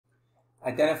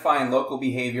Identifying local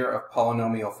behavior of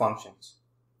polynomial functions.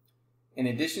 In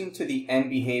addition to the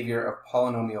end behavior of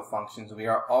polynomial functions, we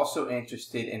are also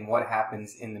interested in what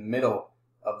happens in the middle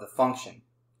of the function.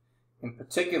 In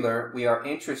particular, we are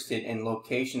interested in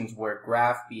locations where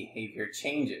graph behavior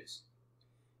changes.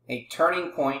 A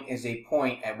turning point is a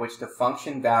point at which the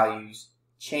function values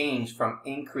change from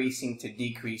increasing to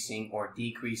decreasing or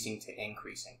decreasing to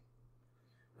increasing.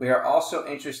 We are also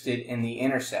interested in the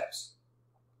intercepts.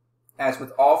 As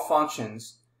with all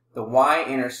functions, the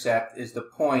y-intercept is the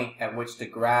point at which the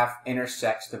graph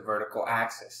intersects the vertical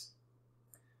axis.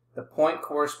 The point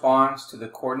corresponds to the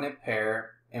coordinate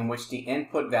pair in which the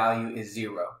input value is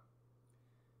 0.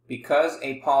 Because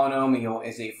a polynomial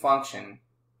is a function,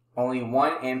 only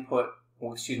one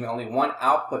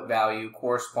output value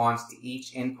corresponds to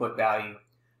each input value,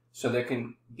 so there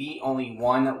can be only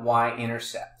one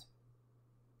y-intercept.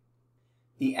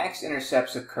 The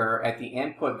x-intercepts occur at the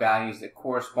input values that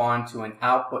correspond to an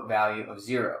output value of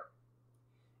 0.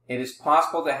 It is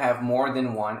possible to have more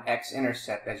than one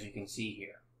x-intercept, as you can see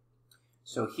here.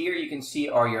 So here you can see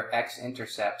are your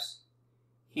x-intercepts.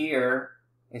 Here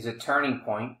is a turning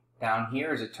point. Down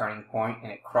here is a turning point,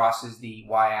 and it crosses the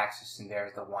y-axis, and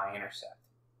there's the y-intercept.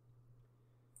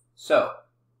 So,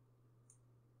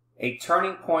 a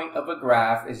turning point of a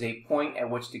graph is a point at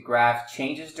which the graph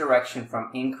changes direction from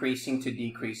increasing to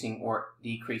decreasing or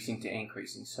decreasing to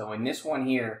increasing. So in this one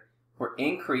here, we're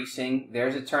increasing,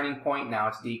 there's a turning point, now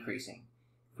it's decreasing.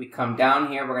 If we come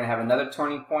down here, we're going to have another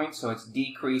turning point, so it's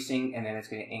decreasing and then it's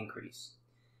going to increase.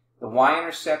 The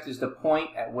y-intercept is the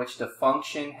point at which the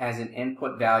function has an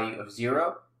input value of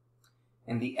 0,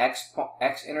 and the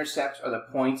x-intercepts are the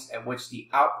points at which the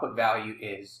output value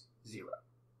is 0.